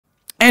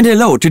And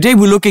hello, today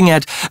we're looking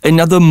at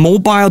another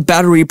mobile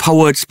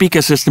battery-powered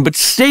speaker system, but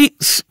stay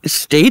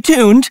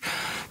tuned,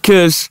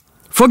 because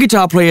for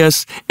guitar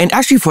players, and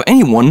actually for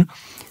anyone,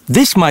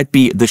 this might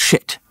be the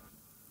shit.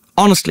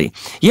 Honestly.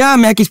 Yeah,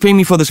 Mackie's paying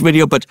me for this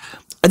video, but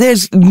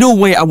there's no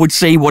way I would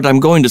say what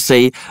I'm going to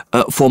say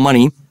for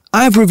money.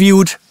 I've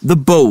reviewed the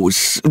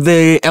Bose,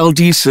 the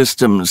LD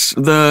systems,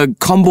 the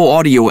combo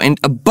audio, and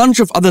a bunch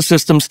of other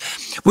systems,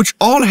 which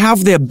all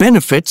have their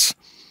benefits.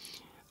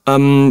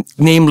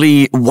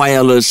 Namely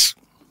wireless,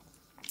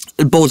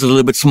 Bose a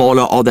little bit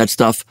smaller, all that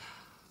stuff.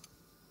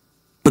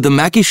 But the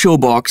Mackie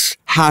ShowBox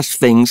has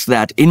things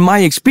that, in my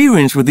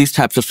experience with these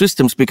types of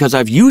systems, because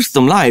I've used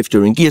them live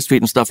during Gear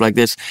Street and stuff like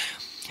this,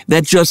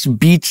 that just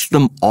beats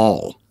them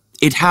all.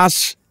 It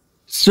has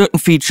certain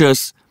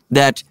features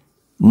that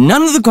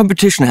none of the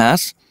competition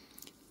has,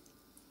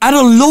 at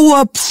a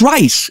lower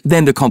price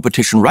than the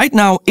competition. Right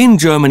now, in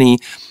Germany,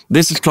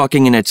 this is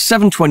clocking in at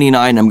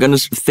 $729. I'm going to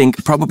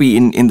think probably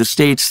in the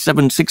States,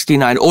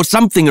 $769 or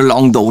something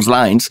along those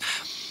lines.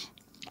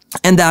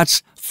 And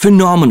that's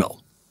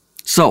phenomenal.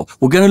 So,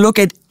 we're going to look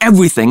at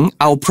everything.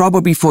 I'll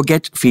probably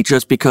forget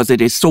features because it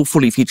is so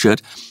fully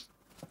featured.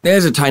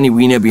 There's a tiny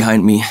wiener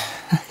behind me.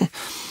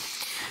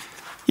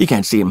 You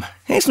can't see him.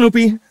 Hey,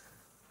 Snoopy.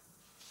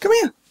 Come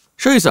here.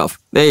 Show yourself.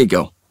 There you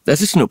go. That's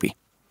a Snoopy.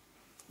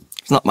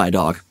 It's not my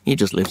dog. He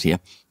just lives here.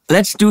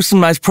 Let's do some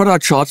nice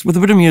product shots with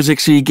a bit of music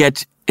so you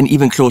get an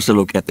even closer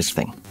look at this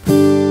thing.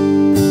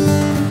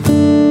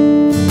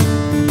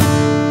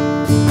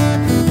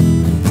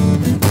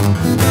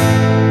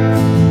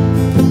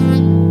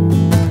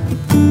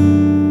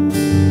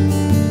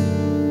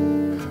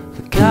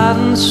 The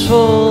carton's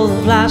full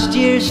of last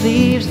year's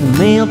leaves, the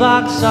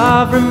mailbox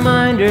of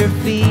reminder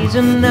fees,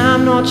 and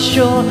I'm not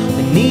sure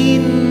we're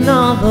needing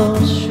all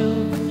those shows.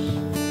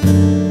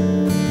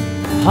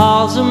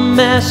 Hall's a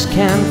mess,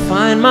 can't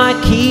find my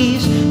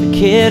keys. The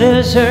kid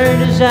has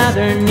hurt his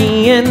other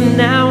knee, and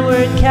now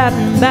we're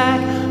cutting back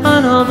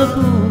on all the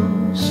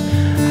booze.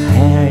 Our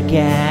hair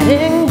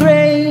getting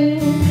grey,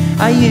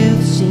 our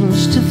youth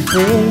seems to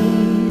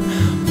fade.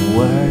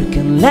 Work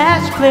and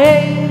let's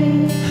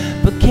play,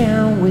 but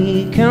can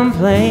we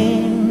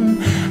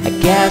complain? I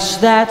guess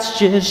that's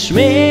just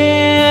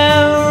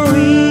married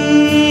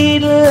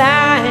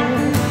life.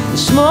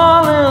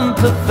 Small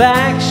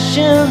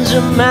imperfections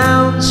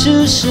amount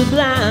to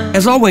sublime.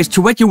 As always,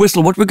 to wet your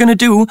whistle, what we're going to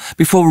do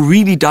before we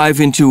really dive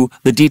into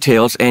the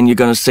details, and you're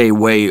going to say,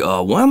 wait,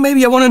 well,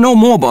 maybe I want to know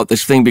more about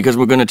this thing because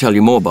we're going to tell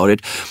you more about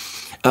it.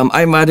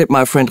 I invited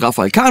my friend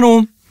Rafael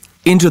Cano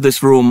into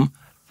this room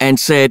and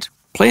said,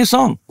 play a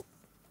song.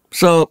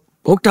 So,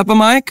 hooked up a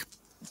mic,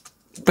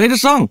 played a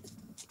song.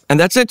 And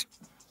that's it.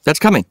 That's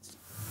coming.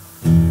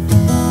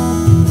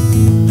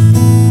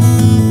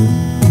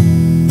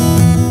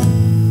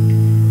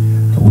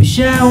 Wish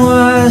I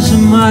was a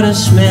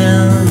modest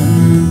man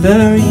and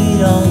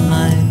buried all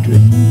my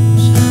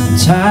dreams. I'm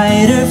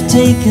tired of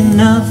taking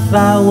off,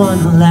 I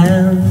want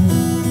land.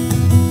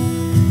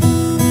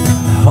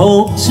 I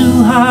hope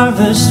to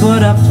harvest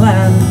what I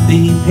plan,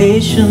 be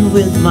patient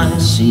with my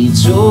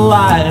seeds. Oh,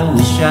 I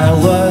wish I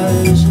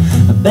was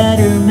a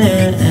better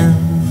man.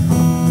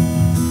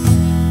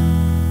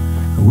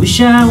 I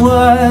wish I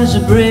was a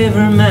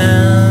braver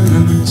man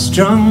and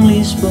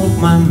strongly spoke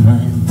my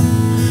mind.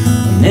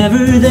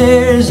 Whenever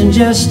there's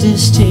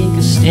injustice, take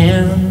a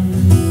stand.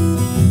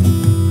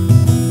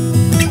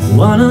 I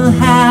wanna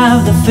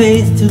have the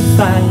faith to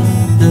fight,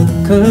 the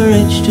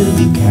courage to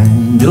be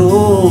kind.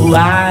 Oh,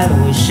 I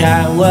wish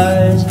I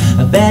was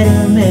a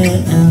better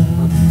man.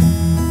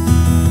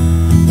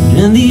 But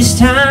in these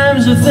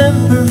times of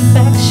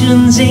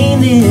imperfections,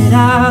 ain't it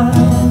odd?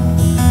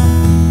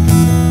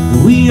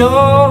 We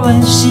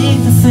always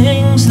seek the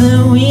things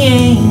that we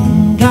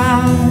ain't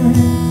got.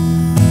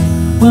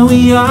 Well,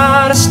 we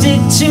ought to stick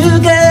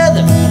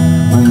together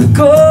when the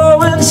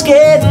going's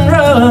getting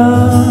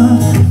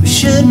rough. We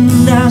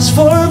shouldn't ask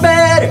for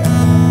better,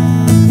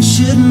 we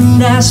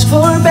shouldn't ask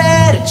for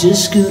better,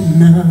 just good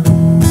enough.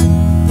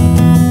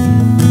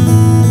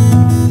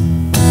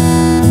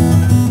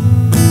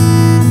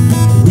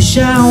 I wish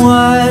I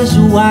was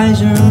a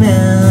wiser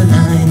man,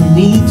 I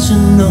need to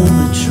know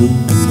the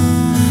truth.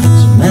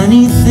 So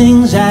many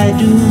things I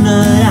do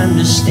not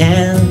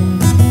understand.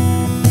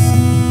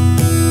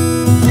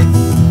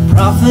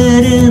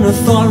 Prophet in a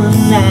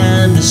foreign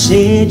land, a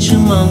sage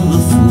among the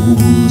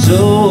fools.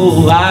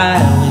 Oh,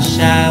 I wish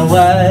I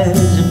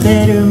was a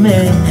better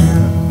man.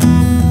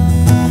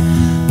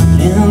 But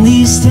in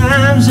these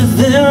times of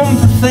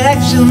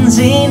imperfections,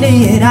 ain't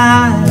it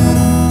odd?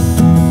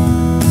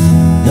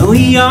 That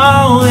we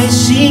always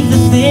seek the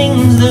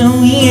things that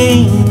we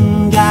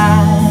ain't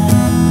got.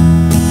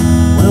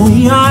 Well,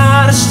 we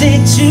ought to stay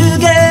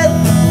together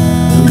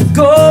when the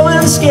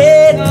going's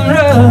getting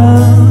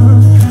rough.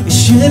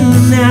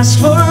 Shouldn't ask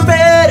for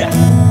better,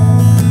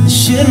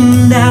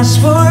 shouldn't ask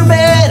for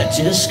better,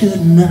 just good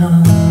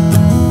enough.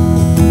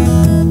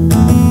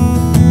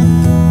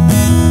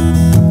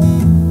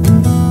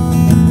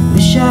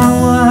 Wish I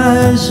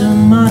was a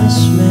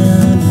modest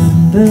man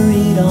and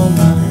buried all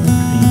my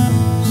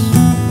dreams.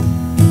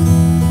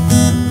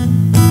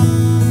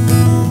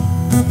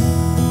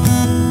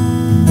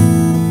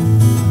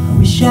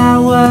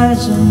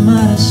 showers of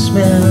mud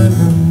smell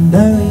and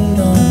buried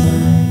all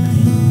my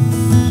dreams.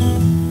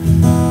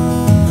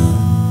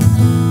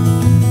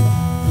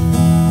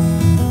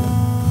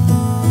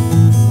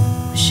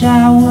 Wish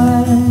I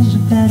was a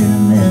better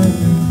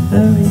man,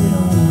 buried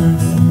all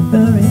my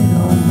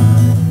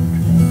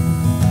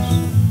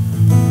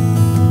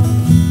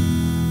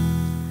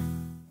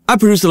I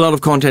produced a lot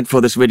of content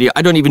for this video.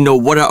 I don't even know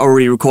what I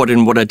already recorded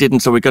and what I didn't,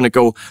 so we're gonna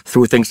go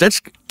through things.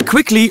 Let's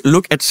quickly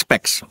look at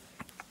specs.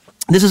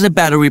 This is a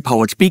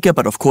battery-powered speaker,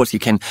 but of course you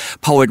can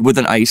power it with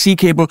an IEC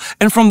cable.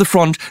 And from the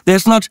front,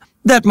 there's not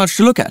that much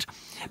to look at.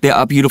 There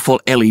are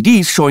beautiful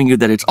LEDs showing you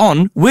that it's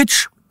on,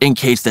 which, in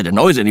case that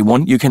annoys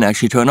anyone, you can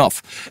actually turn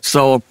off.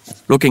 So,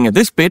 looking at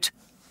this bit,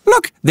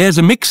 look, there's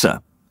a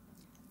mixer.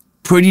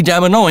 Pretty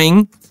damn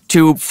annoying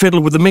to fiddle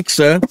with the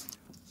mixer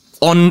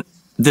on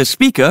the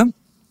speaker.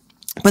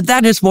 But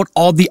that is what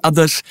all the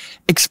others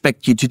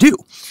expect you to do.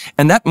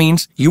 And that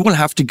means you will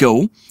have to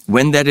go,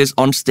 when that is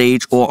on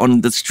stage or on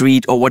the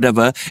street or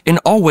whatever, and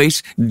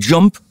always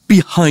jump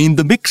behind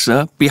the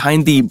mixer,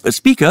 behind the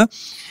speaker,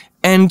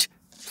 and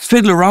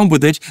fiddle around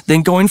with it,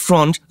 then go in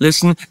front,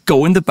 listen,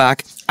 go in the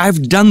back.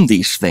 I've done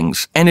these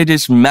things, and it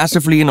is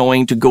massively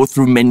annoying to go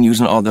through menus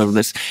and all of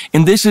this.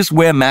 And this is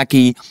where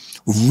Mackie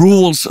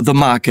rules the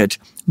market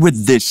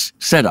with this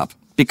setup.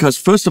 Because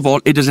first of all,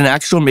 it is an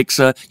actual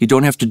mixer, you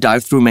don't have to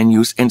dive through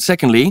menus, and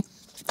secondly,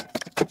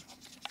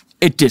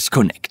 it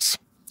disconnects.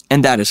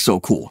 And that is so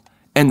cool.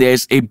 And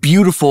there's a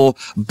beautiful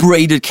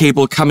braided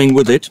cable coming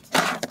with it,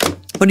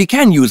 but you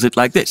can use it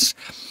like this.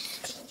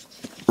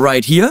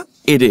 Right here,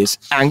 it is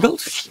angled,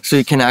 so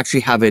you can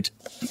actually have it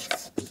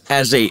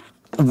as a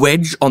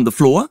wedge on the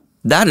floor.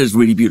 That is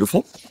really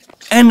beautiful.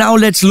 And now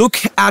let's look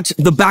at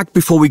the back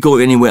before we go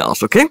anywhere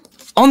else, okay?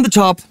 On the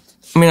top,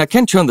 I mean, I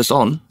can't turn this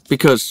on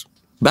because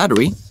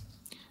battery.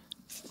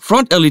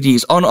 Front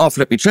LEDs on, off,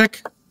 let me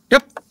check.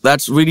 Yep,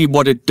 that's really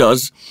what it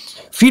does.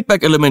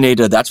 Feedback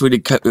eliminator, that's really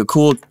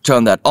cool.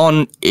 Turn that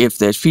on if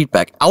there's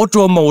feedback.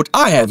 Outdoor mode,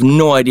 I have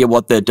no idea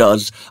what that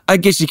does. I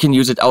guess you can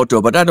use it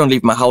outdoor, but I don't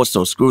leave my house,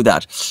 so screw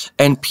that.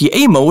 And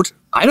PA mode,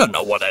 I don't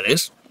know what that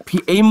is.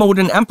 PA mode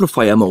and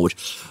amplifier mode.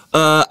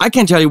 I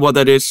can't tell you what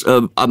that is.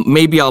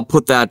 Maybe I'll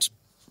put that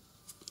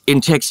in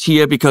text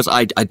here because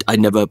I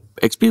never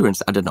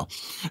experienced, I don't know.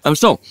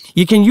 So,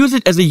 you can use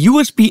it as a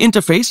USB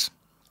interface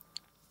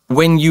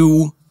when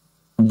you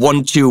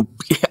want to,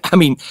 I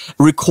mean,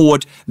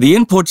 record the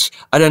inputs.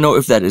 I don't know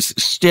if that is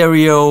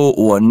stereo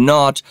or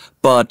not,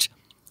 but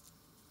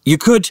you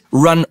could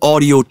run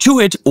audio to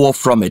it or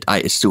from it,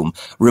 I assume.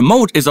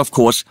 Remote is, of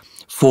course,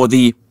 for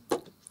the,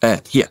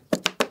 here,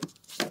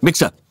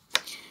 mixer.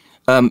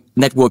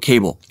 Network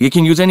cable. You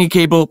can use any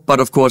cable, but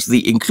of course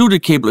the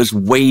included cable is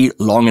way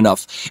long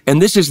enough. And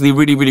this is the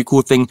really, really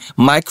cool thing,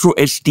 micro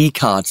SD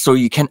card. So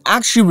you can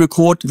actually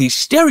record the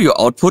stereo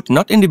output,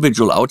 not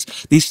individual outs,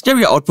 the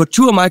stereo output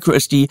to a micro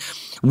SD.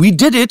 We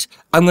did it,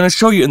 I'm going to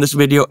show you in this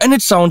video, and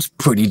it sounds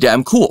pretty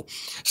damn cool.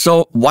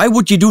 So why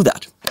would you do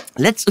that?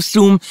 Let's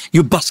assume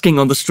you're busking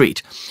on the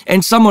street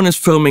and someone is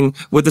filming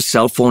with a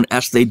cell phone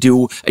as they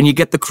do, and you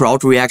get the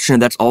crowd reaction,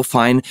 and that's all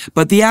fine,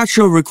 but the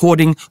actual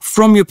recording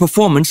from your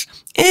performance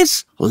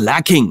is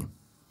lacking.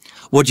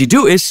 What you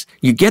do is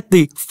you get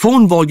the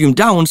phone volume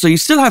down, so you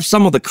still have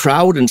some of the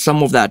crowd and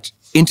some of that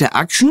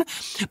interaction,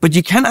 but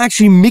you can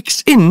actually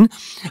mix in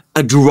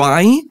a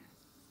dry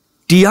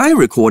DI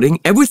recording,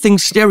 everything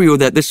stereo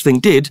that this thing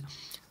did,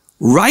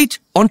 right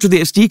onto the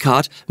SD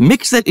card,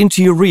 mix that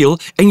into your reel,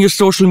 and your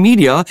social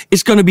media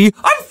is gonna be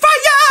on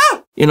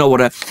fire! You know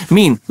what I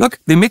mean? Look,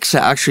 the mixer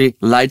actually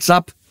lights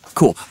up.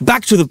 Cool.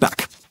 Back to the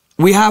back.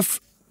 We have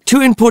two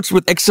inputs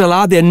with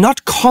XLR. They're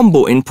not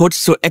combo inputs,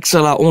 so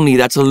XLR only.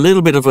 That's a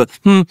little bit of a,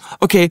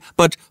 okay,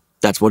 but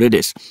that's what it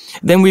is.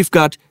 Then we've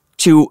got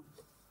two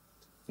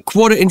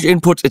 1/4 inch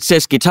inputs. It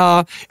says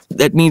guitar.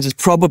 That means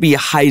it's probably a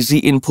high Z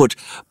input,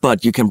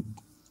 but you can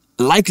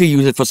likely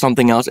use it for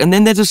something else. And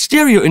then there's a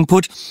stereo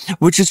input,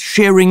 which is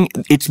sharing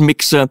its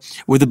mixer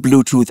with a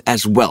Bluetooth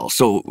as well.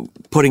 So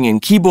putting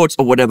in keyboards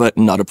or whatever,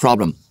 not a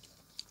problem.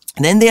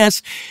 And then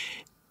there's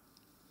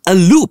a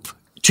loop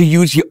to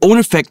use your own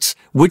effects,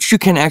 which you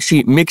can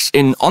actually mix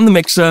in on the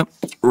mixer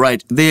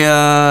right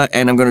there.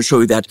 And I'm going to show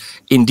you that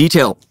in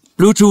detail.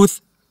 Bluetooth,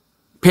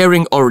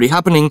 pairing already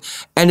happening,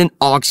 and an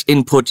aux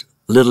input,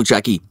 little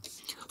Jackie.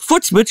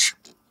 Foot switch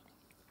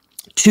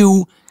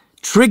to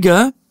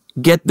trigger,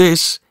 get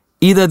this,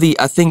 either the,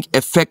 I think,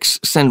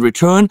 FX send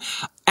return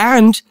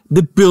and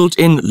the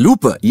built-in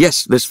looper.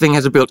 Yes, this thing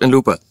has a built-in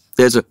looper.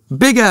 There's a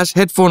big-ass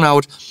headphone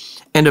out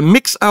and a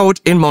mix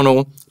out in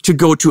mono to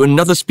go to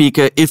another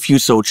speaker if you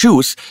so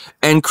choose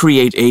and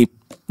create a,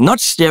 not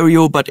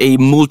stereo, but a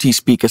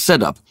multi-speaker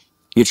setup.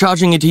 You're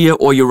charging it here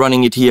or you're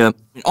running it here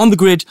on the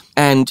grid,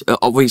 and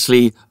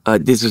obviously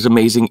this is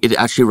amazing. It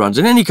actually runs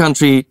in any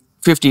country,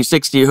 50,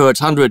 60 hertz,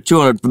 100,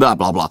 200, blah,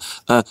 blah, blah,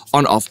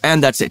 on, off,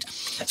 and that's it.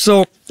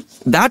 So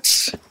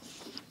that's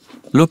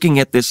looking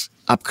at this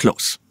up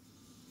close.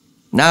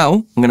 Now,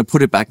 I'm going to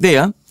put it back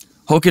there,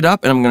 hook it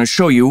up, and I'm going to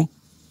show you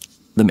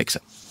the mixer.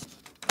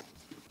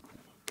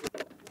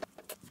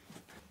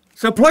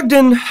 So I plugged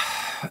in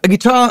a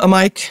guitar, a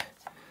mic,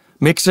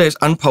 mixer is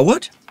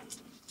unpowered.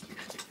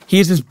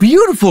 Here's this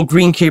beautiful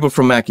green cable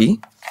from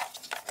Mackie.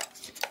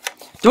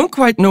 Don't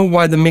quite know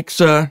why the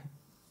mixer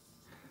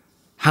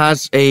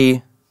has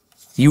a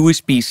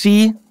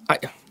USB-C. I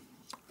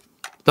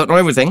don't know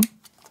everything.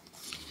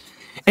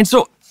 And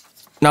so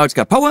now it's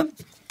got power.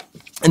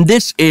 And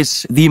this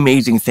is the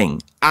amazing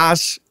thing.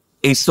 As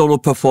a solo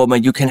performer,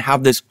 you can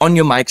have this on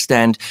your mic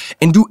stand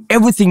and do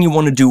everything you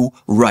want to do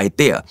right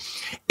there.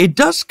 It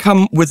does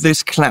come with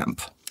this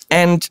clamp.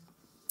 And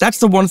that's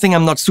the one thing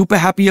I'm not super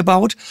happy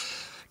about,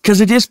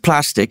 because it is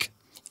plastic.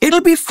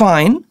 It'll be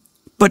fine,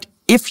 but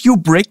if you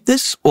break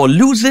this or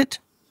lose it,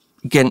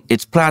 again,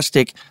 it's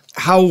plastic,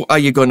 how are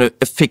you going to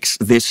affix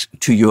this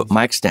to your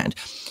mic stand?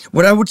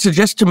 What I would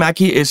suggest to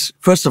Mackie is,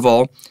 first of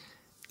all,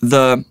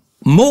 the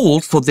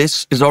mold for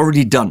this is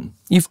already done.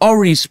 You've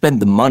already spent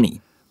the money.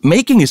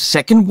 Making a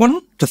second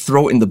one to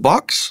throw in the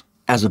box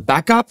as a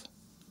backup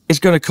is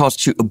going to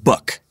cost you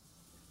 $1,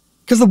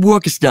 because the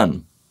work is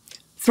done.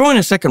 Throw in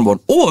a second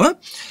one, or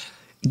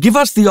give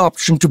us the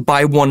option to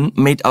buy one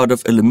made out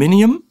of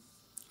aluminum,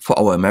 for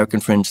our American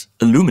friends,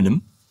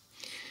 aluminum,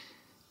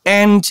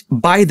 and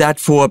buy that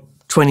for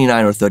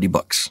 29 or 30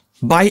 bucks.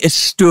 Buy a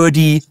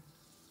sturdy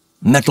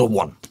metal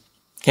one,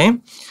 okay?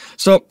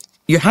 So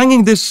you're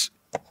hanging this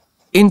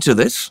into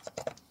this,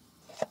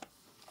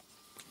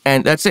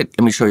 and that's it.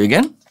 Let me show you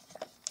again.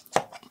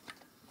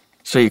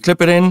 So you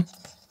clip it in,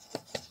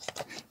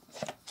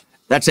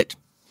 that's it.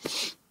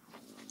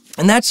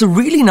 And that's a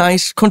really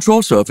nice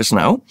control surface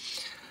now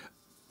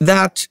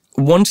that,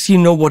 once you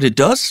know what it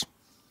does,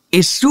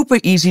 is super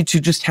easy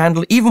to just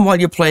handle even while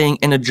you're playing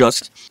and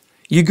adjust.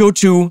 You go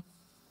to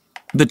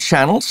the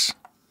channels,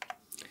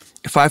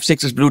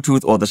 5.6 is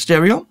Bluetooth or the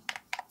stereo.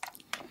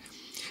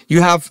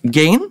 You have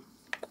gain.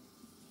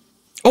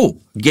 Oh,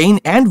 gain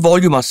and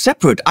volume are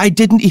separate. I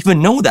didn't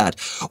even know that.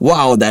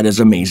 Wow, that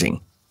is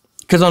amazing.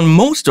 Because on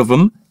most of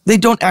them, they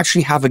don't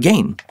actually have a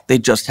gain. They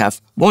just have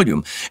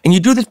volume. And you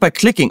do this by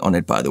clicking on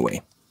it, by the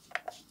way.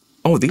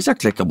 Oh, these are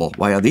clickable.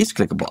 Why are these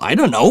clickable? I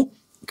don't know.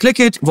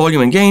 Click it,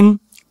 volume and gain.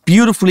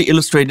 Beautifully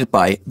illustrated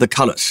by the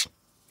colors.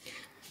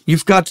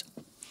 You've got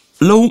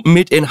low,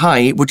 mid, and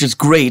high, which is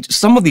great.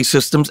 Some of these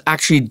systems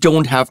actually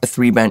don't have a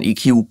 3-band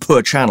EQ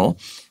per channel.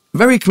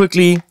 Very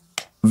quickly,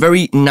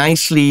 very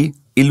nicely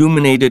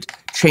illuminated,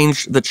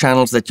 change the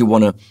channels that you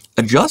want to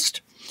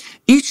adjust.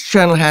 Each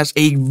channel has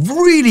a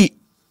really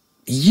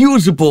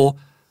usable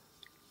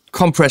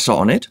compressor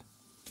on it.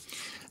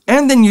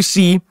 And then you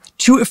see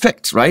 2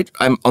 effects, right?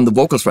 I'm on the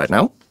vocals right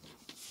now.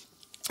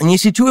 And you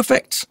see 2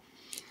 effects.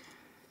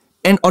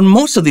 And on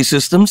most of these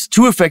systems,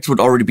 2 effects would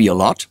already be a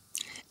lot.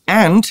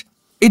 And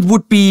it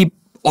would be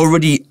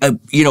already a,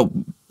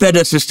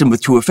 better system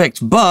with 2 effects.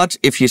 But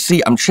if you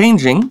see I'm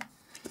changing,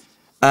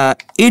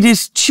 it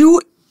is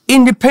 2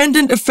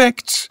 independent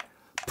effects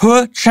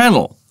per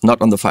channel,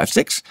 not on the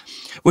 5.6,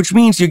 which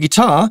means your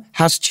guitar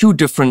has 2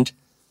 different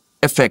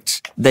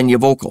effects than your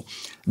vocal.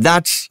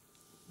 That's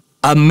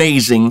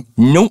amazing.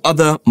 No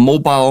other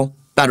mobile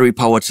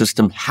battery-powered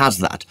system has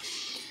that.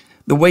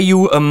 The way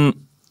you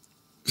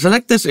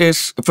select this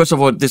is, first of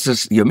all, this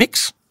is your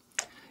mix.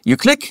 You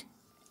click,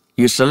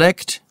 you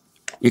select,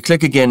 you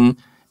click again,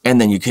 and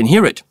then you can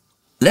hear it.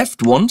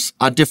 Left ones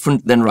are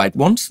different than right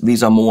ones.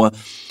 These are more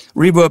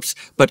reverbs,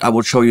 but I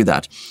will show you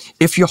that.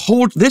 If you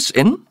hold this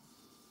in,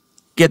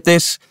 get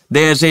this,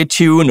 there's a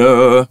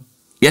tuner.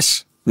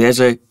 Yes, there's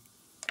a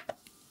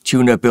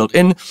tuner built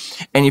in.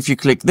 And if you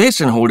click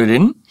this and hold it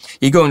in,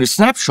 you go into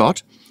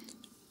snapshot,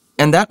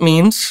 and that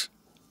means,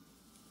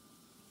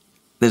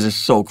 this is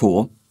so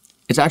cool,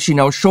 it's actually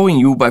now showing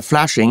you by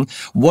flashing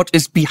what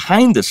is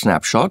behind the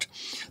snapshot.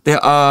 There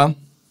are,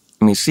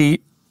 let me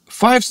see,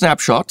 5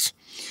 snapshots.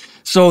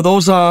 So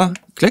those are,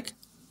 click,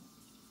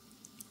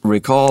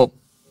 recall,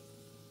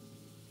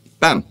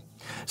 bam.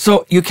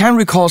 So you can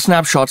recall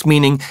snapshots,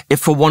 meaning if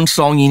for one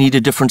song you need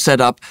a different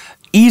setup,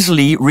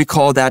 easily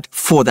recall that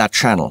for that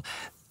channel.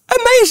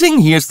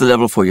 Amazing! Here's the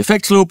level for your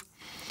effects loop.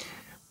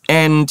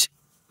 And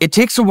it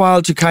takes a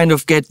while to kind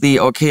of get the,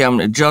 okay, I'm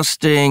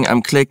adjusting,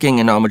 I'm clicking,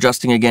 and now I'm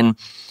adjusting again.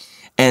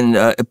 And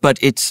but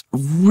it's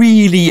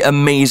really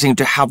amazing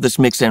to have this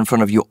mixer in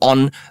front of you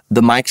on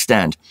the mic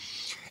stand.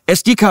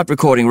 SD card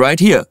recording right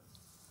here.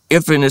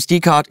 If an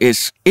SD card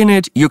is in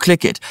it, you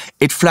click it.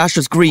 It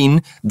flashes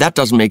green. That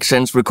doesn't make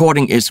sense.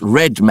 Recording is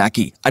red,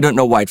 Mackie. I don't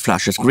know why it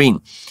flashes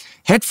green.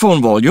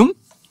 Headphone volume.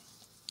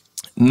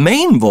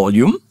 Main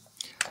volume.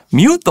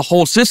 Mute the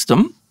whole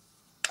system.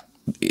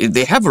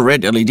 They have a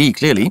red LED,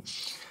 clearly.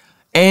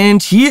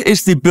 And here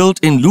is the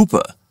built-in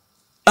looper.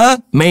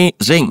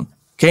 Amazing.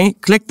 Okay,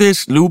 click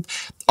this loop.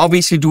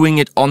 Obviously doing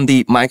it on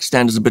the mic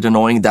stand is a bit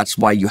annoying. That's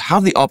why you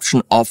have the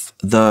option of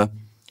the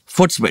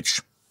foot switch.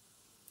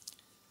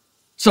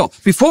 So,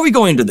 before we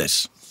go into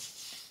this,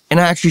 and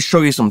I actually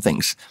show you some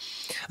things,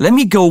 let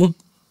me go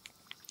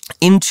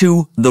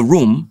into the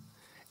room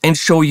and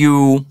show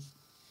you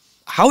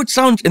how it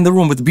sounds in the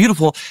room with the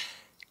beautiful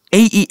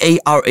AEA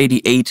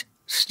R88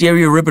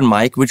 stereo ribbon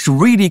mic, which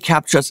really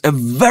captures a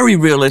very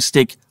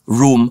realistic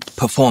room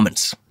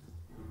performance.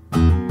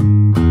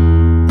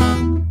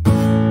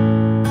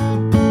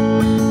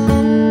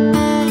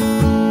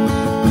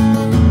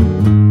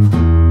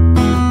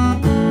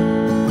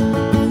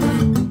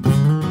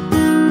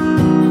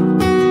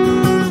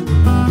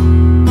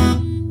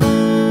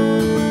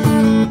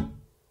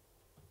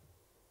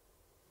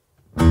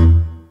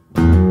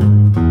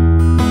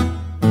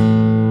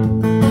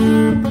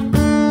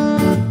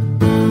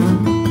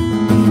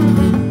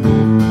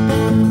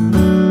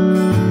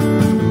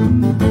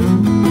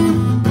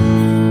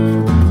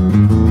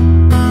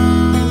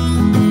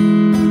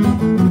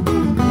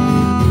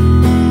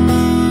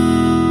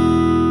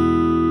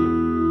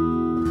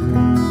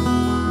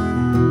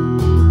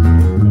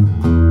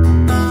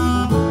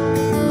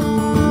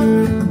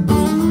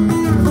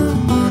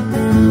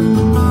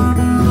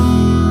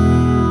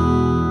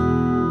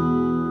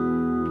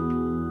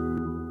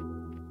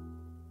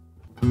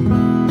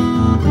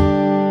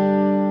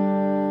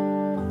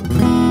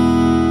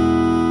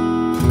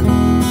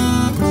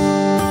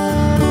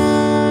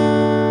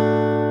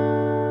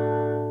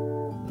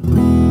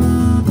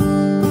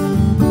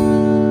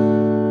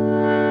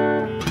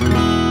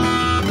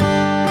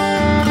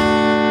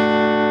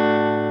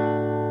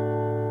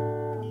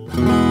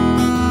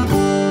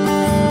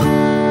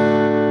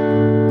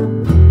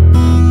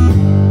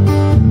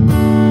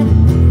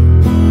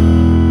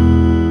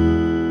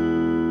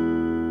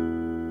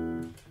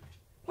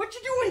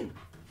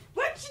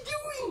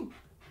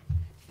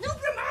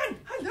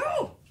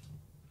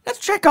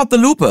 Check out the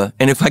looper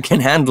and if I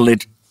can handle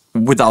it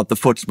without the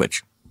foot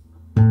switch.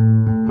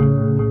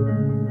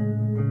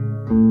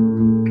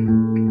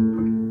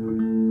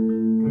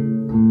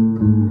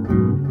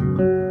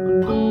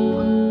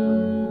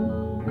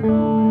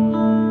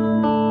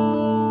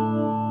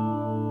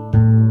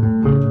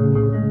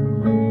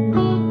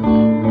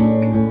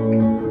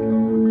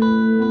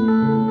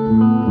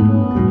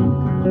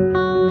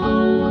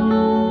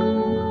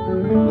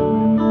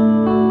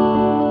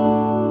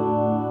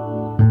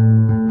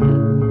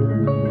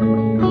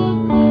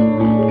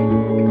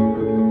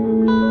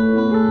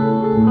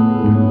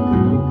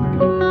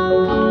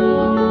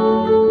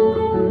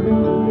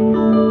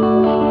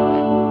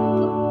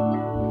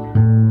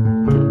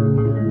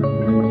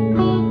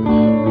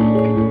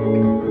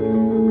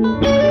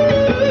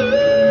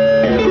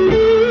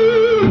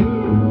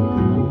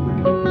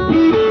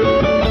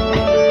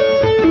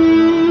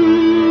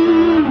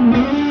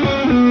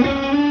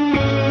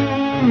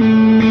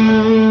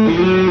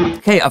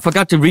 Hey, I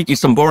forgot to read you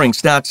some boring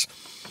stats.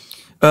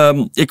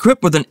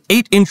 Equipped with an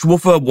 8-inch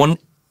woofer,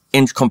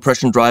 1-inch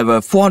compression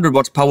driver, 400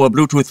 watts power,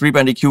 Bluetooth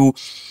 3-band EQ,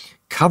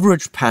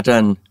 coverage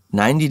pattern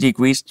 90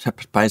 degrees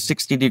by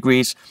 60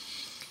 degrees,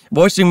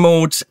 voicing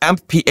modes,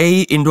 amp PA,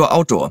 indoor,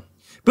 outdoor.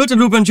 Built-in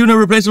loop and tuner,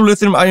 replaceable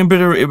lithium-ion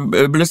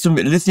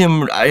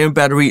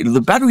battery.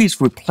 The battery is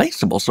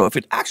replaceable, so if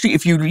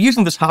you're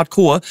using this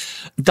hardcore,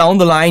 down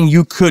the line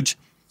you could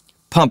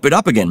pump it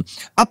up again.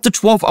 Up to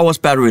 12 hours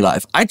battery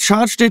life. I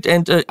charged it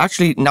and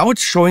actually now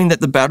it's showing that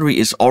the battery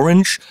is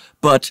orange,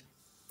 but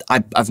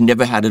I've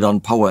never had it on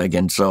power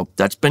again, so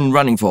that's been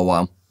running for a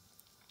while.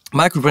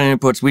 Microphone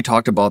inputs, we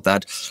talked about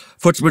that.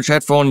 Foot switch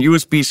headphone,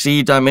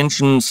 USB-C,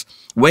 dimensions.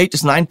 Weight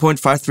is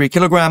 9.53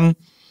 kilogram.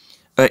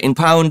 In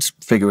pounds,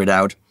 figure it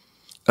out.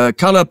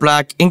 Color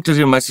black,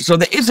 inclusive message. So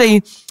there is a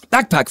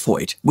backpack for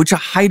it, which I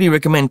highly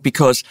recommend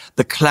because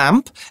the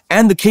clamp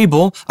and the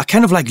cable are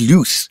kind of like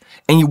loose.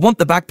 And you want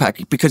the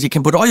backpack because you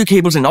can put all your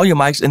cables and all your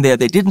mics in there.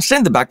 They didn't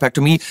send the backpack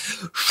to me.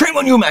 Shame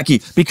on you,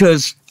 Mackie,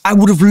 because I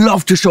would have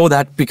loved to show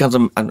that because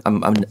I'm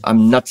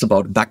nuts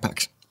about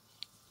backpacks.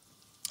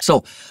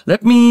 So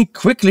let me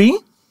quickly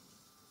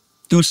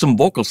do some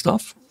vocal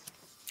stuff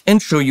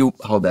and show you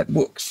how that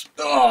works.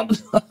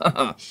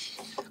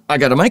 I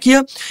got a mic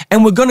here,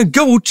 and we're gonna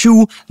go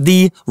to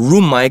the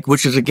room mic,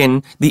 which is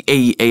again the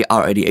AEA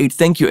R88.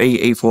 Thank you,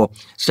 AEA, for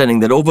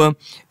sending that over.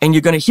 And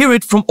you're gonna hear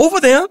it from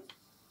over there,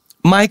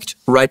 mic'd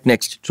right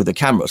next to the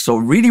camera. So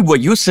really where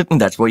you're sitting,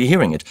 that's where you're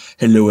hearing it.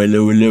 Hello,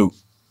 hello, hello.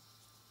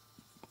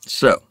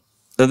 So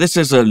this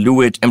is a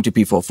Lewitt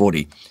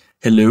MTP440.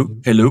 Hello,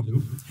 hello.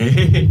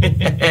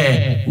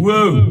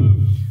 Whoa.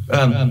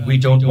 We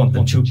don't want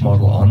the tube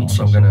model on,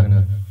 so I'm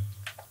gonna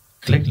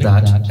click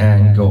that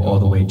and go all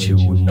the way to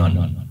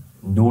none.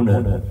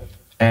 No.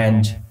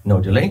 And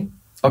no delay.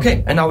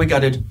 Okay, and now we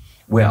got it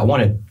where I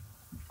want it.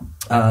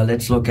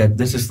 Let's look at,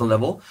 this is the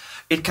level.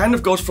 It kind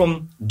of goes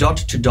from dot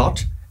to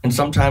dot, and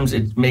sometimes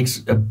it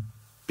makes a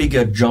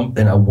bigger jump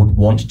than I would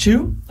want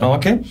to.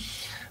 Okay,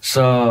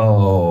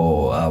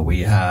 so we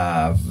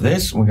have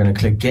this. We're gonna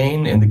click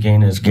gain, and the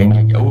gain is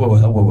gain. No,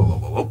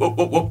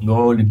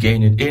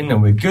 gain it in,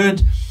 and we're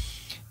good.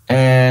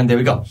 And there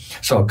we go.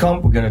 So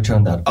comp, we're gonna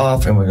turn that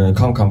off, and we're gonna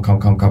come.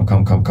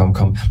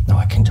 Now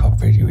I can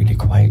talk really, really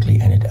quietly,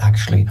 and it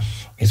actually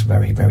is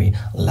very, very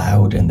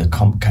loud. And the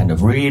comp kind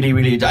of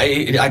really,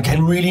 I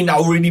can really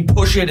now really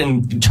push it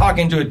and talk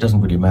into it. Doesn't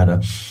really matter.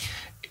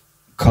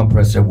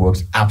 Compressor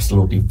works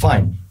absolutely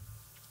fine.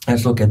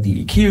 Let's look at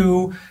the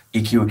EQ.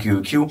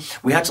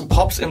 We had some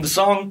pops in the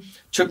song.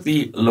 Took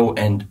the low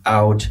end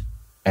out.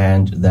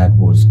 And that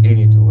was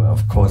it. Well,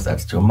 of course,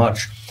 that's too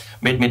much.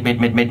 Mid.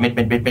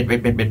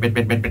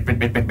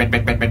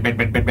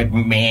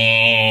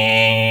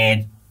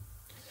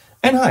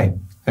 And hi.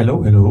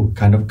 Hello.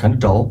 Kind of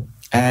dull.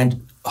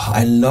 And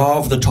I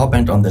love the top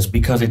end on this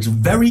because it's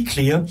very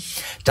clear.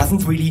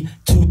 Doesn't really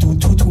too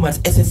much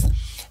S's.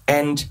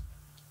 And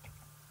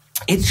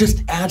it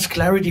just adds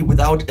clarity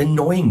without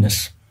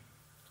annoyingness.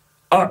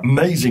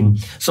 Amazing.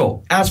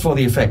 So, as for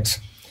the effects,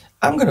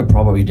 I'm going to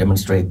probably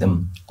demonstrate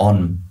them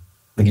on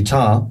the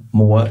guitar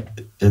more,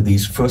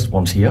 these first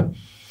ones here.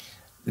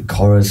 The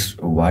chorus,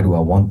 why do I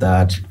want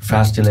that?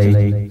 Fast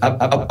delay.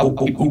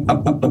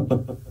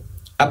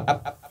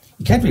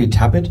 You can't really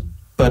tap it,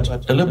 but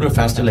a little bit of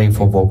fast delay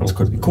for vocals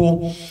could be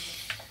cool.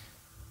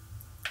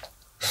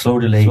 Slow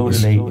delay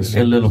is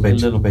a little bit.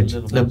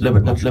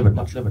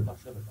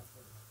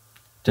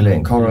 Delay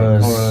in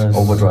chorus,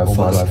 overdrive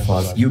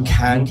fuzz. You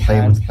can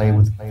play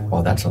with.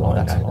 Oh, that's a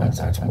lot.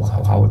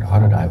 How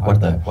did I? What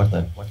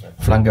the?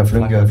 Flanger,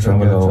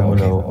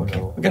 tremolo. Okay,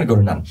 we're gonna go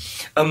to none.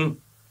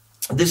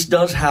 This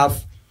does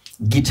have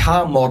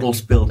guitar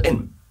models built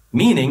in,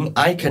 meaning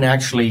I can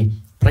actually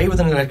play with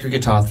an electric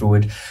guitar through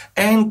it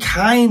and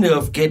kind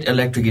of get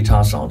electric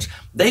guitar sounds.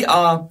 They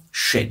are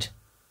shit.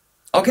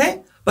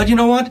 Okay? But you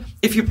know what?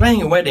 If you're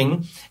playing a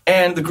wedding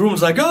and the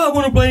groom's like, oh, I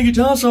want to play a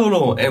guitar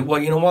solo. And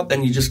well, you know what?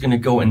 Then you're just going to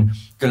go and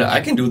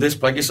I can do this.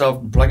 Plug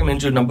him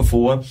into number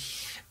 4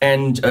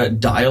 and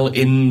dial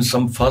in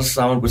some fuzz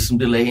sound with some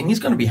delay. And he's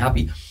going to be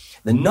happy.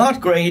 They're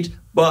not great,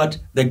 but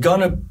they're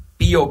going to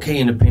be okay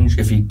in a pinch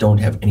if you don't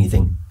have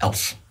anything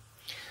else.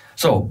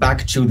 So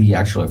back to the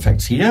actual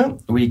effects here.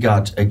 We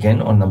got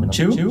again on number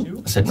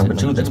 2. Set number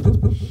 2, that's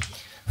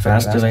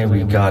fast delay.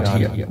 We've got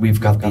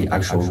the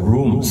actual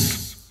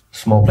rooms.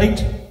 Small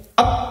plate,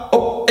 up,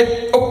 oh,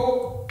 it,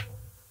 oh.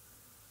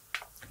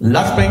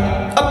 Large plate,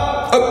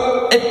 up,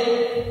 oh,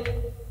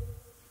 it.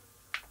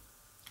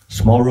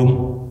 Small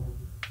room,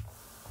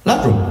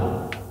 large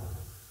room.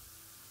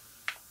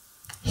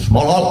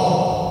 Small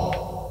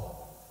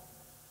hall.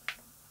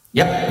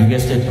 Yep, you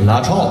guessed it,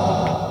 large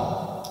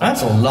hall.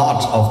 That's a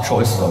lot of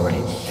choices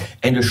already.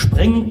 And the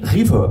spring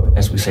reverb,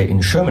 as we say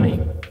in Germany.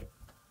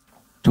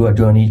 Do I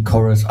need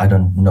chorus? I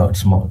don't know.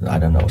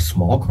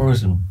 Small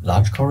chorus and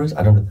large chorus.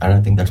 I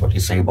don't think that's what you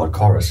say about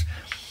chorus.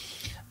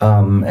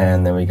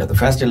 And then we got the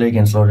fast delay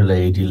again, slow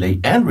delay,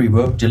 and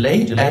reverb,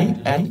 delay,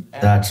 and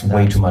that's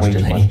way too much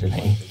delay.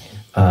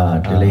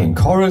 Delay in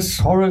chorus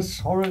is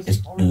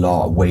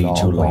way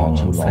too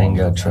long.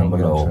 Flanger,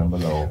 tremolo.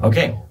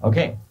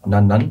 Okay.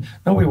 None.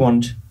 Now we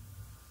want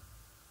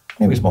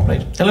maybe a small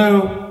plate.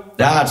 Hello.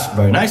 That's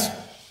very nice.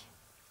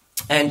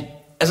 And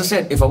as I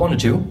said, if I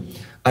wanted to,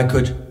 I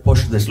could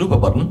push this looper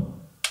button.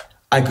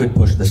 I could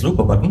push this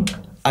looper button.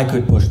 I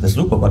could push this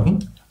looper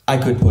button. I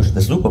could push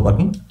this looper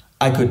button.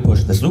 I could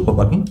push this looper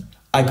button.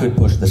 I could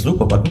push this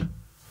looper button.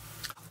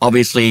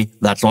 Obviously,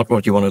 that's not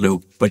what you want to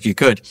do, but you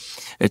could.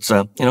 It's,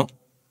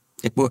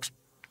 it works.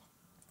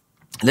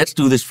 Let's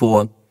do this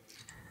for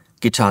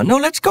guitar. No,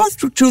 let's go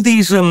through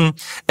these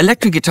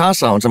electric guitar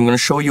sounds. I'm going to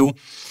show you,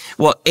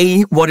 what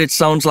it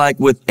sounds like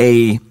with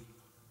a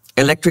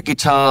electric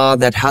guitar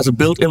that has a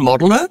built-in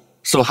modeler.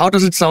 So how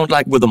does it sound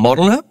like with a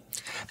modeler?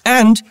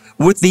 And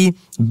with the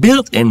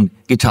built-in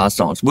guitar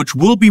sounds, which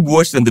will be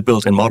worse than the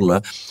built-in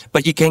modeler,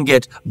 but you can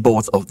get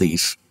both of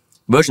these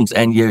versions.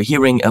 And you're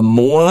hearing a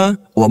more, a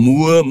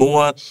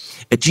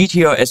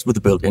GTRS with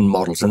the built-in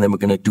models. And then we're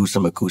going to do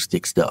some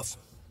acoustic stuff.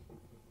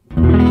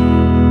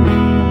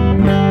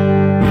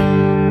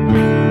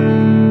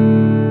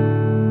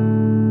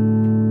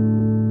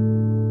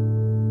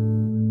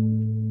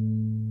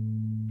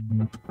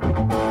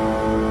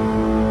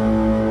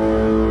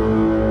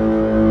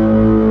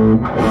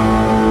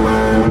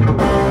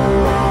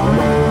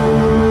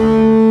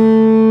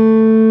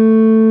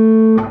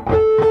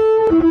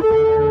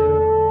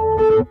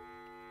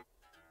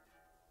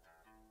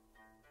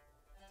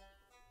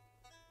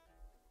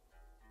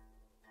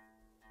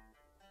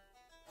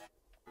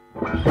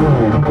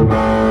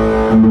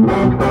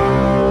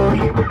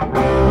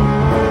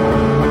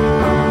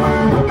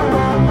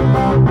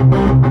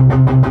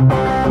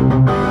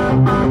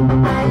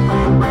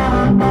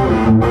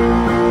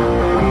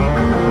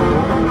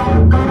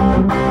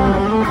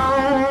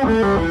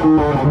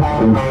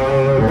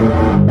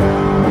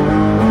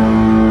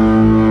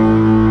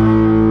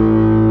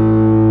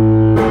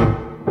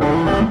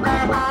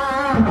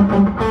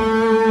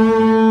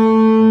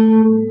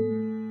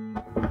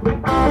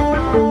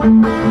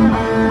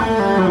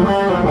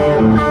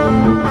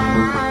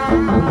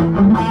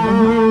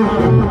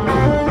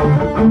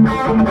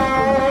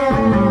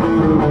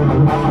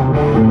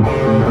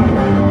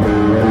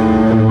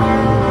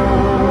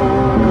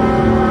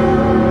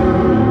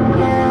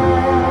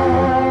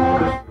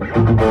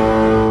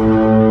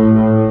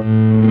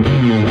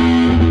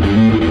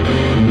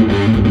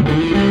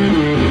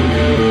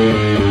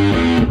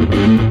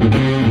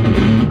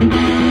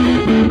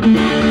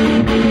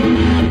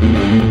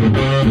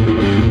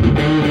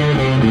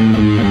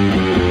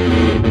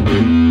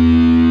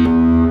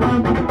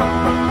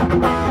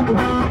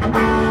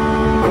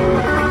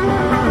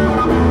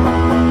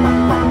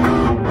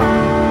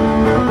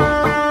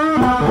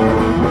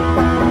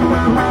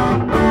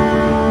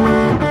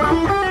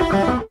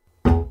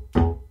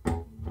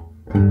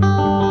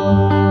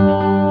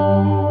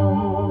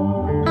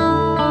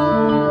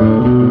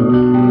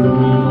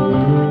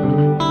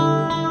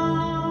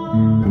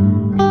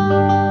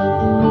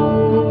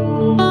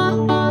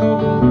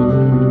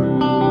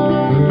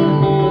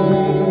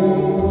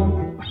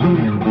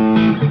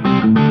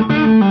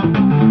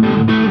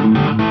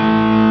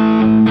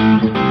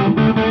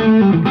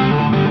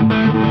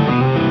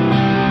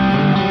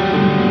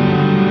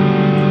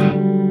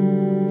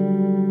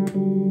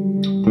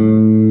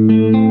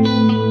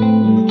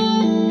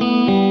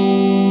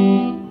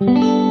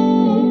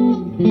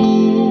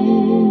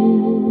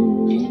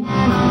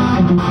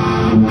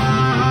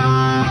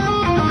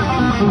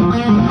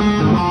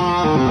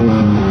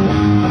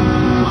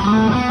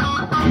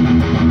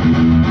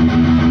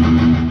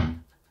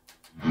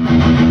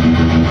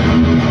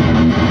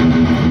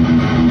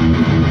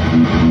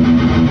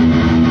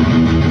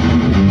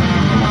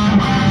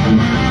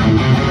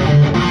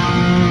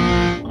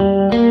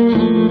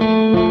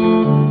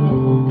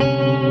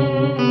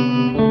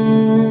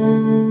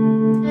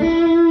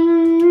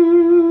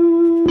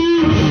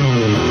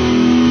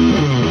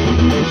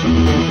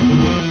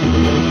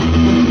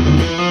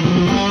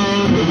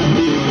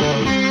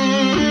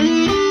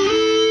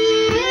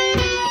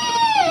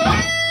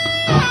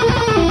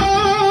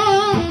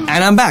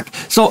 And I'm back.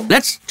 So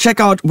let's check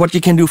out what you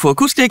can do for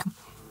acoustic.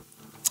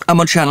 I'm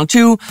on channel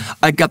 2.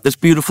 I got this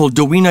beautiful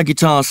Dowena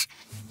Guitars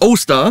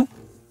O-Star.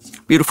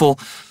 Beautiful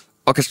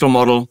orchestral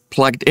model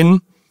plugged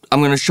in. I'm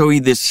going to show you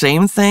the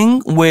same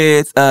thing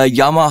with a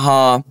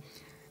Yamaha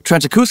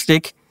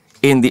Transacoustic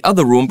in the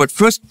other room. But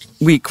first,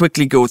 we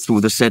quickly go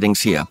through the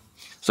settings here.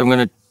 So I'm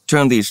going to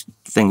turn these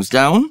things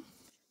down.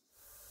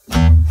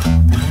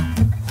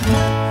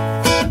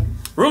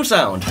 Room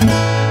sound.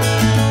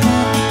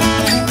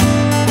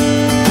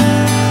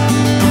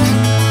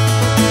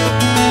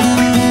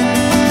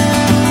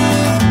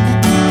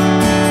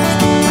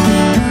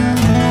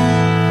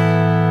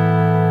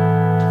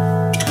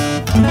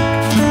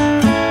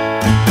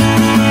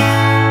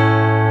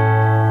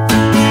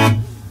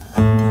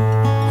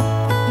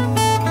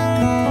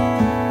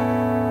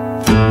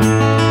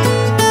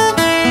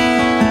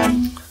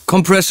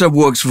 Compressor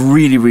works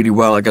really, really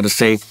well, I gotta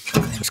say.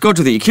 Let's go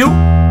to the EQ.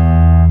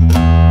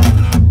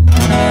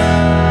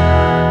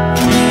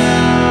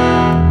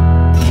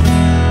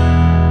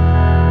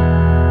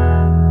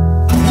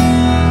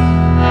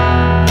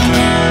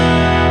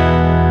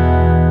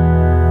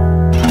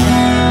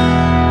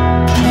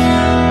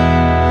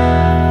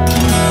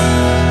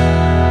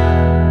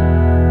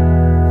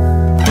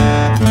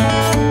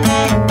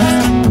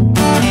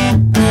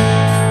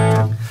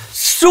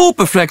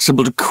 Super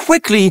flexible to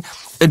quickly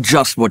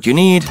adjust what you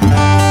need.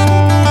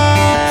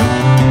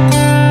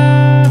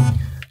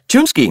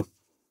 Tuneski.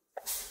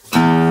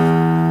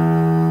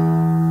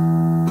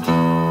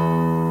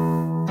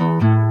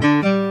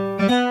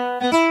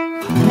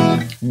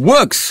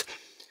 Works.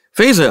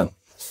 Phaser.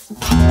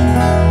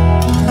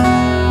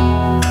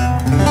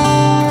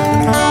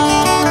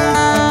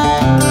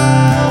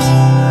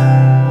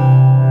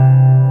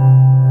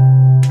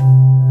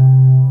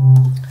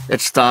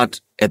 Let's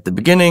start at the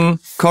beginning.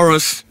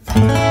 Chorus.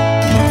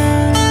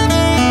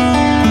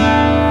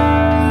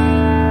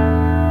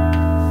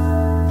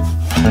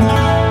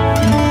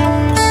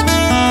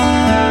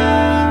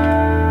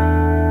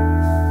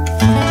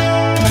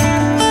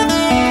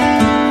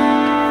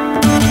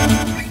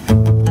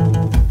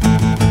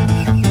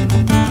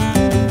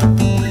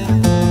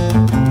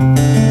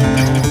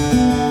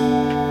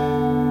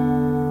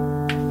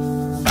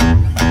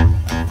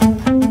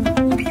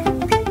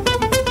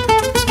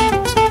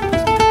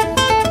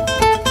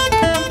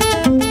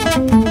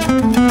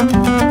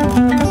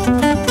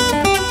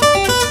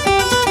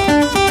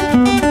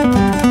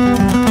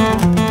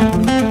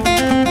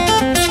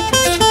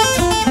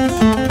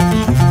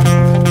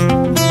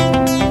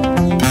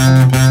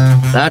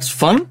 That's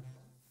fun.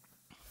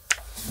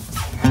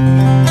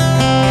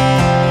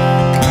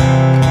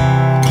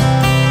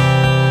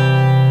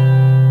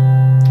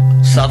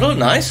 Subtle,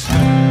 nice.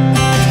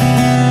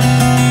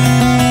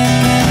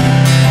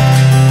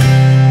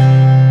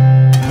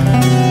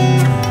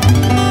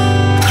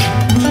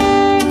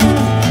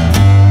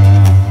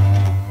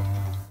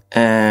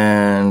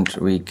 And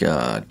we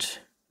got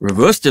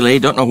reverse delay,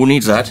 don't know who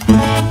needs that.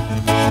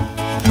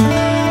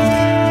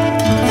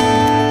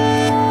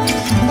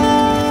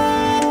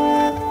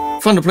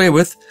 Fun to play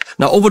with.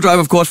 Now overdrive,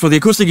 of course, for the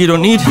acoustic you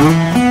don't need.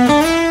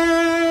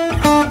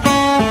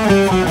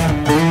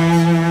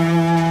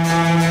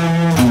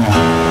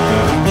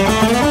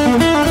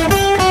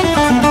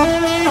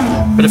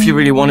 But if you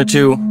really wanted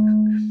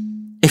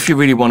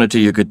to,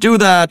 you could do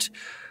that.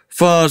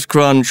 Fuzz,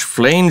 crunch,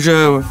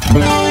 flanger.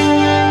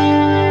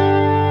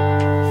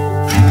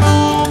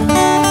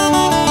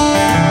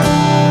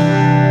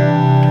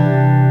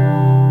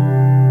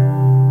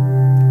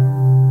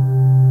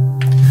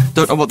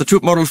 Don't know what the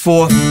tube model's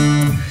for.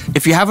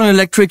 If you have an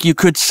electric, you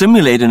could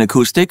simulate an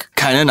acoustic.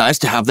 Kinda nice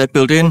to have that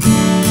built in.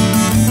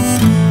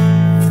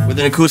 With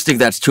an acoustic,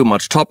 that's too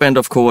much top end,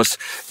 of course.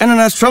 And a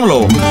nice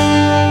tremolo.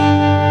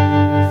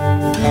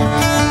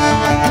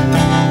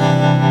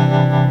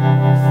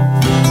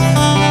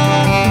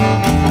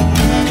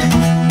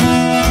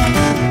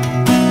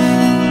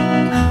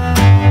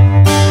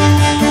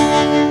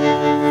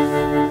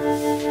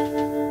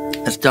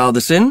 Let's dial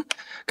this in.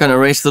 Gonna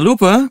erase the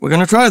looper. We're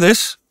gonna try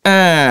this.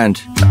 And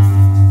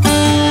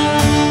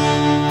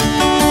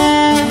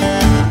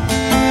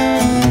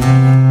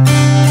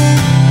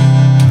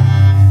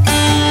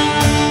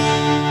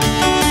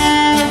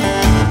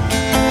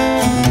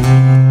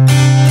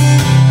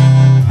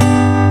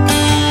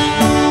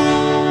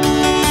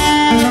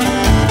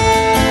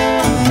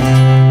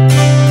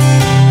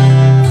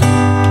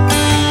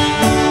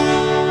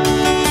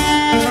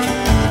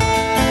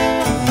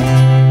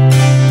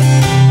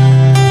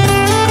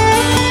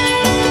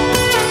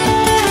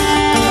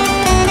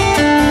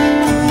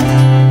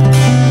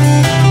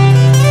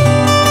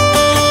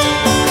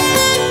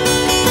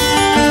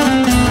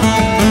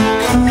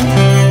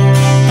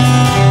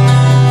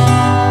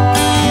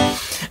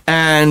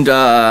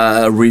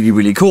really,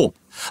 really cool.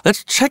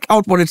 Let's check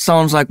out what it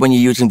sounds like when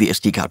you're using the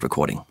SD card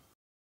recording.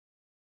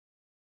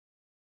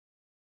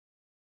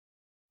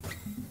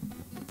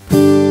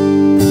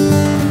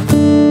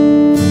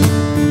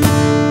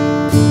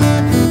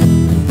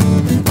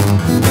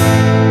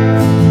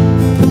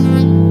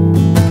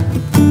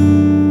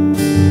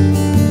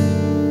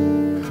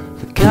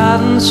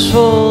 garden's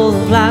full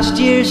of last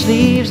year's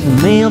leaves,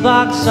 the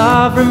mailbox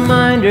of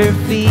reminder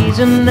fees,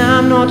 and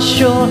I'm not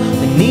sure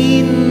they're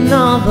needing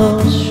all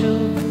those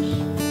shoes.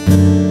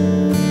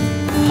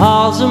 The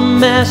hall's a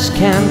mess,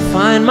 can't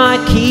find my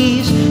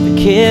keys. The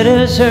kid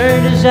has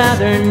hurt his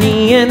other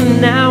knee,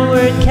 and now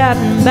we're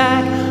cutting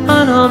back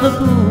on all the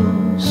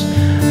booze.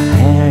 Our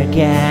hair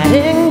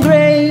getting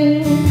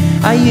grey,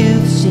 our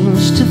youth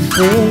seems to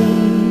fade.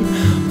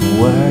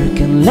 Work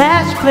and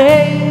let's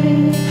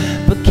play,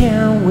 but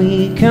can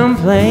we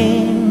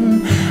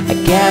complain? I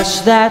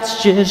guess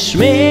that's just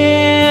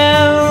married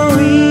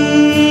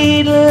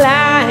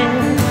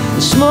life.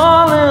 The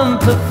small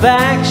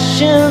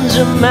imperfections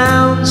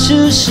amount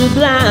to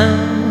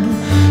sublime,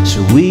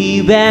 so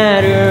we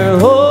better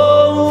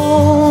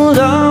hold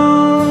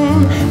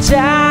on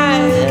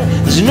tight.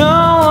 There's no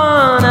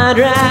one I'd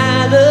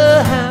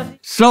rather have.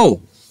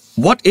 So,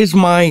 what is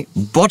my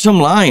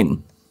bottom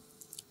line?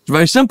 It's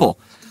very simple.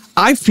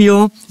 I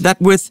feel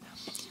that with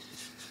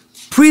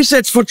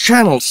presets for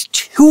channels,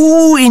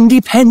 2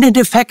 independent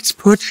effects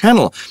per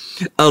channel,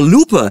 a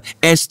looper,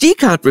 SD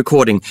card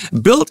recording,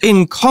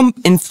 built-in comp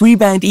and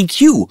 3-band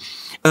EQ,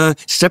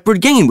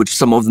 separate gain, which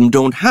some of them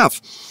don't have,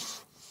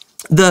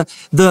 the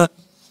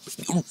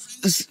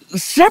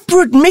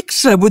separate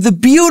mixer with a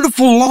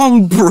beautiful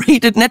long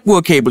braided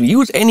network cable.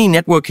 Use any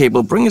network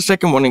cable. Bring a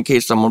second one in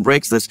case someone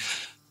breaks this.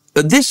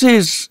 This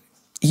is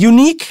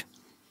unique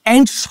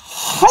and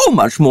so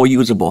much more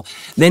usable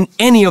than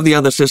any of the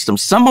other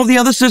systems. Some of the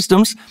other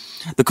systems,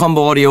 the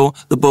Combo Audio,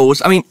 the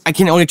Bose, I mean, I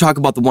can only talk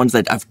about the ones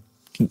that I've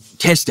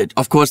tested.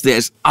 Of course,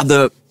 there's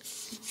other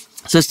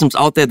systems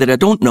out there that I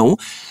don't know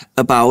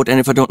about, and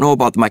if I don't know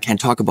about them, I can't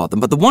talk about them.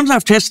 But the ones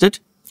I've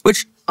tested,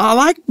 which I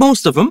like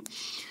most of them,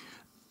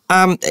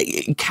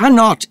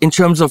 cannot, in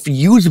terms of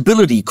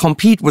usability,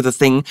 compete with a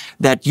thing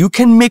that you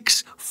can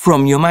mix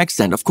from your mic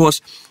stand. Of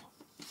course,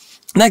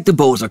 like the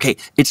Bose, okay,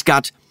 it's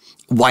got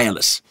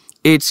wireless.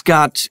 It's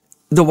got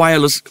the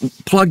wireless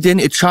plugged in,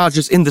 it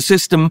charges in the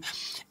system,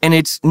 and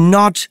it's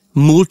not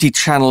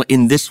multi-channel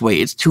in this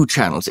way. It's 2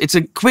 channels. It's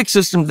a quick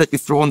system that you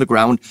throw on the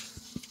ground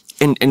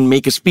and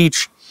make a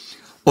speech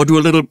or do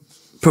a little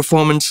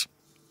performance.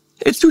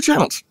 It's 2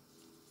 channels.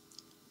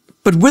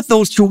 But with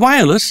those 2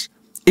 wireless,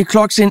 it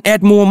clocks in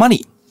at more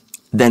money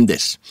than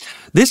this.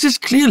 This is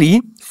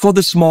clearly for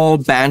the small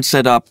band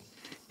setup.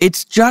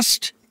 It's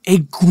just a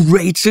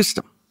great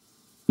system.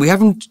 We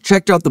haven't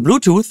checked out the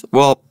Bluetooth.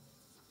 Well,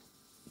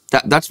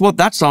 that's what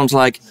that sounds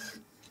like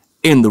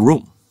in the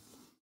room.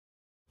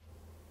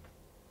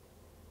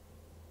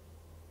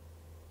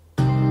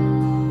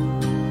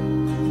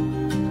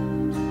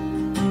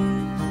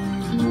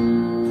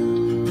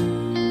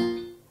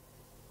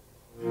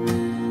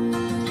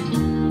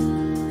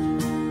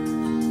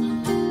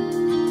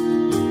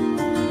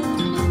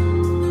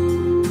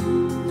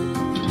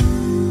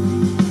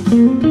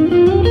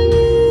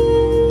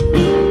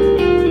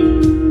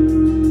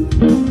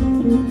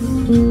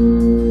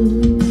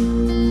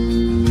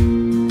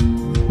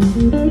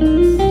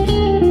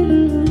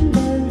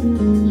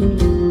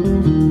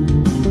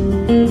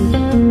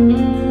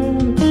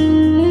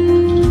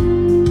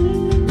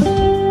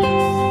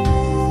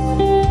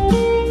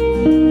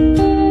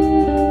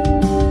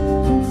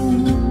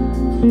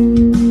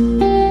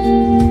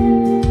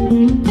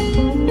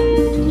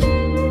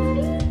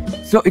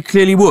 So it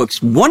clearly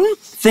works. One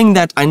thing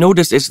that I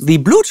noticed is the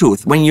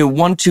Bluetooth. When you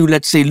want to,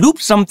 let's say, loop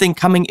something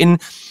coming in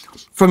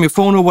from your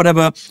phone or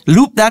whatever,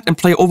 loop that and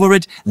play over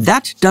it,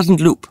 that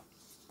doesn't loop.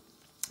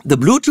 The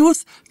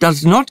Bluetooth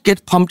does not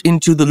get pumped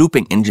into the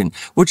looping engine,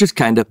 which is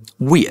kind of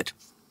weird.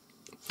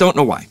 Don't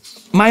know why.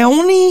 My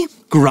only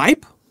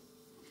gripe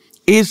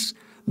is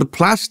the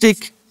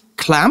plastic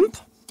clamp,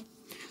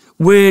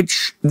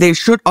 which they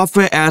should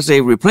offer as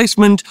a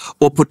replacement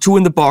or put 2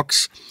 in the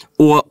box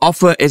or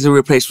offer as a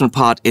replacement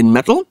part in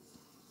metal.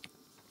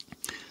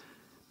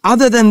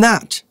 Other than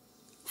that,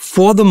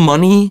 for the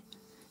money,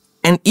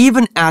 and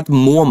even at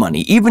more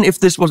money, even if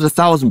this was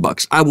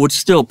 $1,000, I would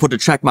still put a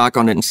check mark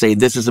on it and say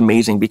this is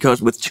amazing,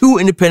 because with 2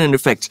 independent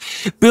effects,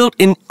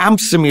 built-in amp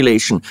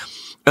simulation,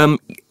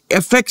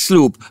 FX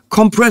loop,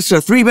 compressor,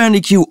 3-band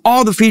EQ,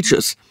 all the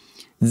features,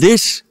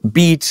 this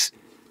beats,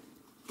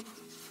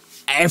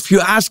 if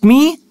you ask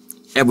me,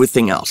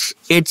 everything else.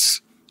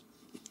 It's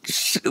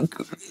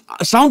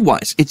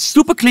sound-wise, it's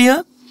super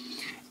clear,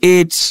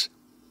 it's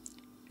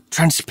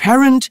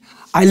transparent.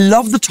 I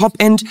love the top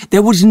end.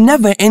 There was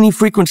never any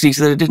frequencies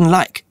that I didn't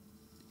like.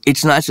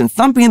 It's nice and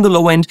thumpy in the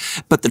low end,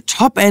 but the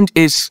top end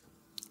is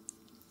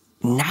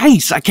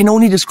nice. I can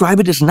only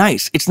describe it as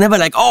nice. It's never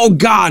like, oh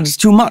God, it's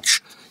too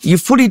much. You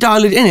fully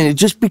dial it in and it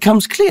just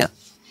becomes clear.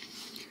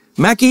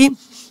 Mackie,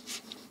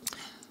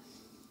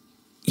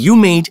 you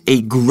made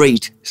a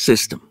great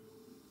system.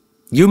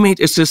 You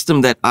made a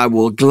system that I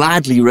will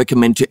gladly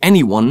recommend to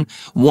anyone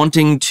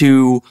wanting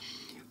to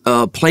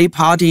play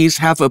parties,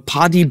 have a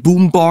party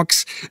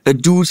boombox,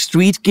 do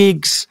street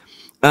gigs,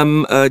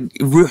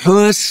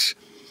 rehearse,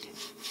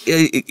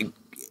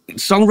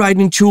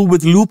 songwriting tool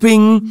with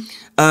looping,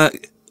 for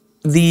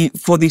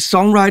the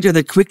songwriter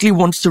that quickly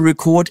wants to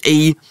record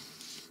a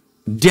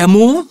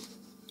demo,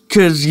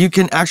 because you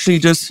can actually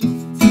just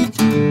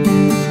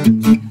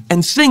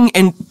and sing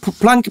and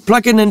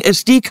plug in an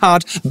SD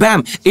card.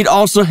 Bam! It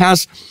also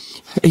has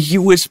a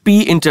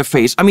USB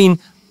interface. I mean,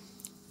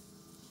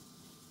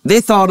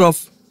 they thought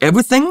of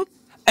everything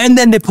and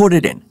then they put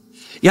it in.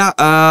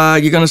 Yeah,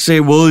 you're gonna say,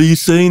 well, you're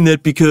saying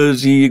that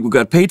because you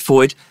got paid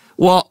for it.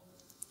 Well,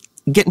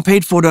 getting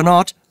paid for it or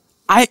not,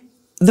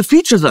 the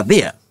features are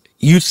there.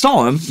 You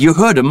saw them, you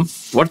heard them.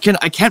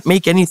 I can't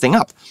make anything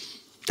up.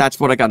 That's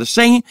what I gotta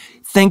say.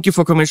 Thank you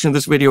for commissioning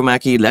this video,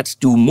 Mackie. Let's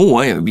do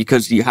more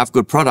because you have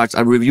good products.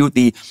 I reviewed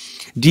the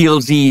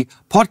DLZ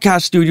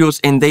podcast studios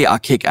and they are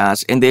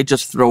kick-ass and they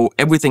just throw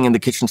everything in the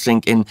kitchen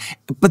sink in,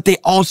 but they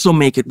also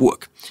make it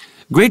work.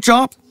 Great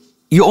job.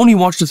 You only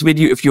watched this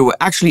video if you were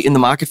actually in the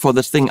market for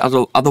this thing.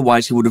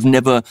 Otherwise, you would have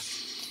never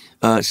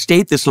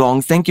stayed this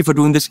long. Thank you for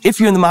doing this. If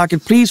you're in the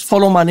market, please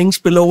follow my links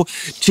below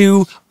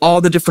to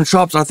all the different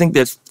shops. I think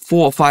there's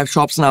 4 or 5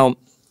 shops now.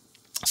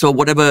 So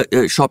whatever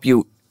shop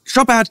you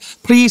shop at,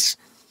 please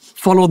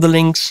follow the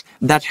links.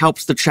 That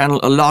helps the channel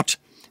a lot.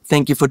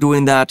 Thank you for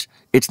doing that.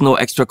 It's no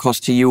extra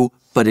cost to you,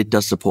 but it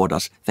does support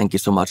us. Thank you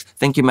so much.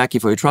 Thank you, Mackie,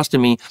 for your trust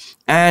in me.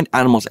 And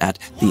animals at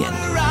the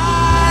end.